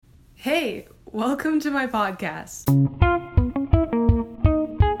Hey, welcome to my podcast.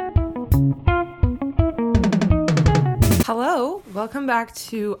 Hello, welcome back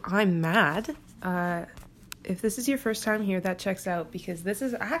to I'm Mad. If this is your first time here, that checks out because this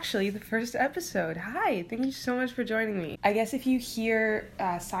is actually the first episode. Hi, thank you so much for joining me. I guess if you hear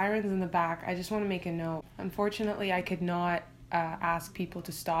sirens in the back, I just want to make a note. Unfortunately, I could not ask people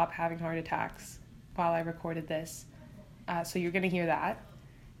to stop having heart attacks while I recorded this. So you're going to hear that.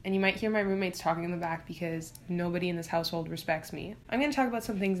 And you might hear my roommates talking in the back because nobody in this household respects me. I'm going to talk about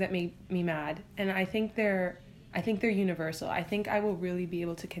some things that make me mad, and I think they're universal. I think I will really be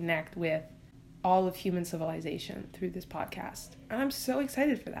able to connect with all of human civilization through this podcast, and I'm so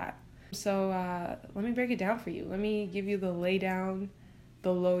excited for that. So let me break it down for you. Let me give you the lay down,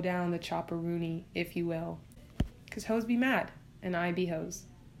 the low down, the chopperoonie, if you will, because hoes be mad and I be hoes.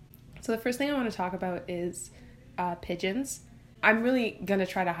 So the first thing I want to talk about is pigeons. I'm really going to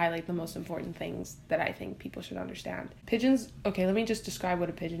try to highlight the most important things that I think people should understand. Pigeons, okay, let me just describe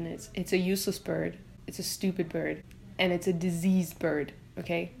what a pigeon is. It's a useless bird, it's a stupid bird, and it's a diseased bird,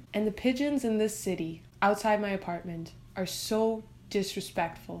 okay? And the pigeons in this city, outside my apartment, are so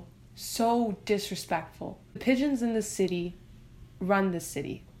disrespectful. So disrespectful. The pigeons in this city run this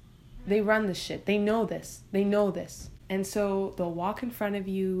city. They run this shit. They know this. And so they'll walk in front of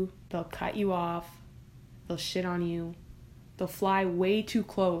you, they'll cut you off, they'll shit on you. They'll fly way too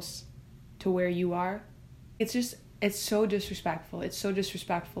close to where you are. It's so disrespectful. It's so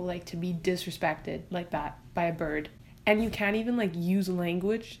disrespectful, like, to be disrespected like that by a bird. And you can't even, like, use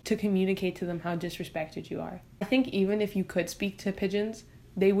language to communicate to them how disrespected you are. I think even if you could speak to pigeons,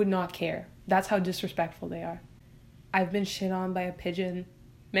 they would not care. That's how disrespectful they are. I've been shit on by a pigeon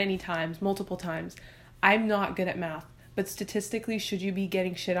many times, multiple times. I'm not good at math, but statistically, should you be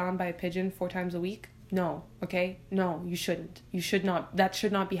getting shit on by a pigeon 4 times a week? No, okay? No, you shouldn't. You should not. That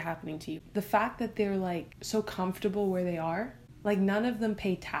should not be happening to you. The fact that they're, like, so comfortable where they are, like, none of them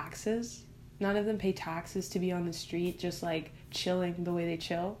pay taxes. None of them pay taxes to be on the street just, like, chilling the way they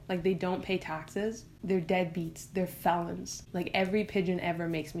chill. Like, they don't pay taxes. They're deadbeats. They're felons. Like, every pigeon ever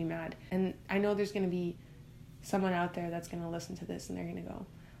makes me mad. And I know there's going to be someone out there that's going to listen to this and they're going to go,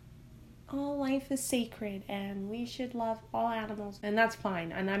 all life is sacred and we should love all animals. And that's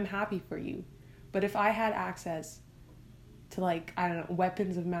fine. And I'm happy for you. But if I had access to, like, I don't know,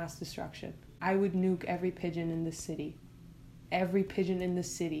 weapons of mass destruction, I would nuke every pigeon in this city. Every pigeon in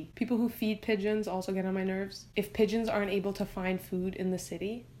this city. People who feed pigeons also get on my nerves. If pigeons aren't able to find food in the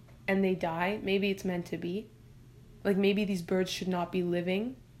city and they die, maybe it's meant to be. Like, maybe these birds should not be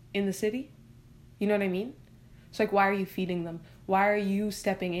living in the city. You know what I mean? So, like, why are you feeding them? Why are you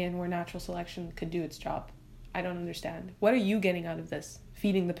stepping in where natural selection could do its job? I don't understand. What are you getting out of this?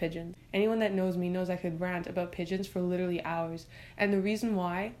 Feeding the pigeons. Anyone that knows me knows I could rant about pigeons for literally hours. And the reason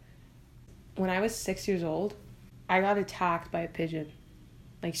why, when I was 6 years old, I got attacked by a pigeon.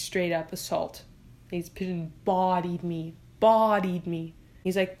 Like, straight up assault. This pigeon bodied me.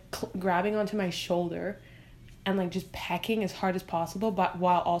 He's like grabbing onto my shoulder and, like, just pecking as hard as possible, but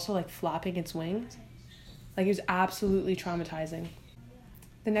while also, like, flapping its wings. Like, it was absolutely traumatizing.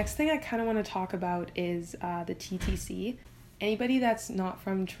 The next thing I kind of want to talk about is the TTC. Anybody that's not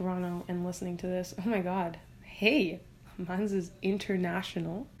from Toronto and listening to this, oh my god, hey, mine's is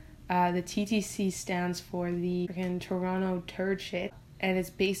international. The TTC stands for the freaking Toronto turd shit, and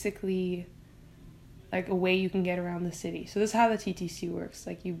it's basically like a way you can get around the city. So this is how the TTC works.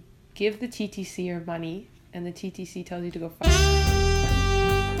 Like, you give the TTC your money, and the TTC tells you to go fuck.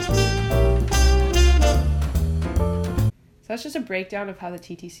 So that's just a breakdown of how the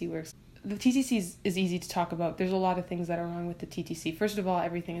TTC works. The TTC is easy to talk about. There's a lot of things that are wrong with the TTC. First of all,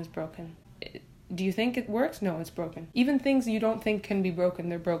 everything is broken. Do you think it works? No, it's broken. Even things you don't think can be broken,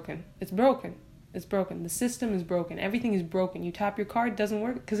 they're broken. It's broken. The system is broken. Everything is broken. You tap your card, it doesn't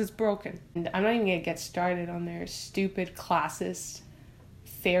work because it's broken. And I'm not even going to get started on their stupid, classist,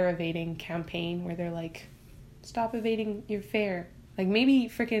 fare evading campaign where they're like, stop evading your fare. Like, maybe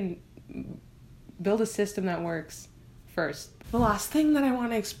freaking build a system that works first. The last thing that I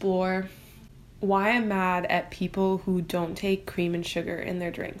want to explore, why I'm mad at people who don't take cream and sugar in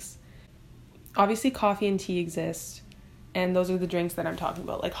their drinks. Obviously, coffee and tea exist, and those are the drinks that I'm talking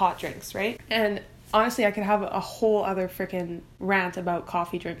about, like hot drinks, right? And honestly, I could have a whole other freaking rant about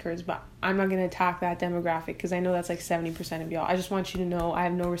coffee drinkers, but I'm not going to attack that demographic because I know that's like 70% of y'all. I just want you to know I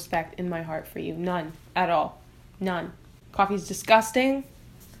have no respect in my heart for you. None. At all. None. Coffee is disgusting.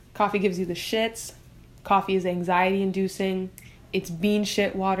 Coffee gives you the shits. Coffee is anxiety inducing. It's bean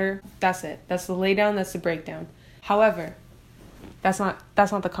shit water. That's it. That's the laydown. That's the breakdown. However, that's not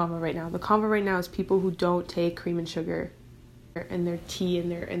the convo right now. The convo right now is people who don't take cream and sugar and their tea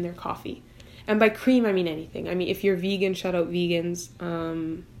and their coffee. And by cream, I mean anything. I mean, if you're vegan, shout out vegans.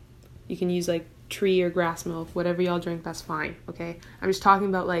 You can use like tree or grass milk, whatever y'all drink, that's fine, okay? I'm just talking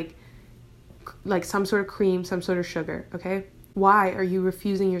about like some sort of cream, some sort of sugar, okay? Why are you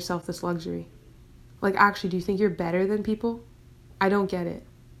refusing yourself this luxury? Like, actually, do you think you're better than people? I don't get it.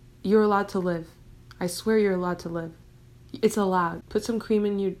 You're allowed to live. I swear you're allowed to live. It's allowed. Put some cream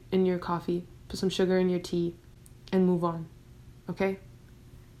in your coffee, put some sugar in your tea, and move on, okay?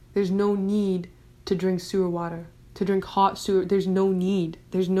 There's no need to drink sewer water, to drink hot sewer. There's no need.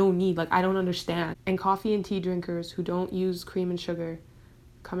 Like, I don't understand. And coffee and tea drinkers who don't use cream and sugar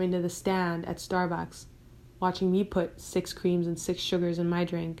coming to the stand at Starbucks, watching me put 6 creams and 6 sugars in my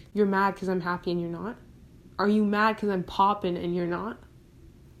drink. You're mad because I'm happy and you're not? Are you mad because I'm popping and you're not?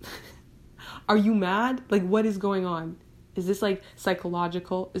 Are you mad? Like, what is going on? Is this like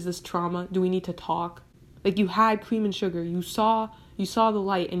psychological? Is this trauma? Do we need to talk? Like, you had cream and sugar. You saw the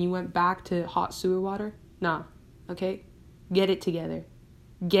light and you went back to hot sewer water? Nah. Okay? Get it together.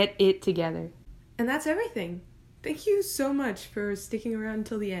 Get it together. And that's everything. Thank you so much for sticking around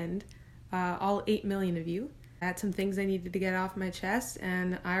until the end. All 8 million of you. I had some things I needed to get off my chest,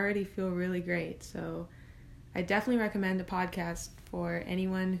 and I already feel really great. So I definitely recommend a podcast for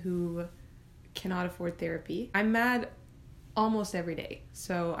anyone who cannot afford therapy. I'm mad almost every day,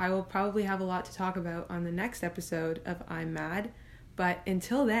 so I will probably have a lot to talk about on the next episode of I'm Mad. But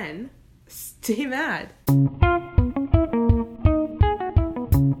until then, stay mad.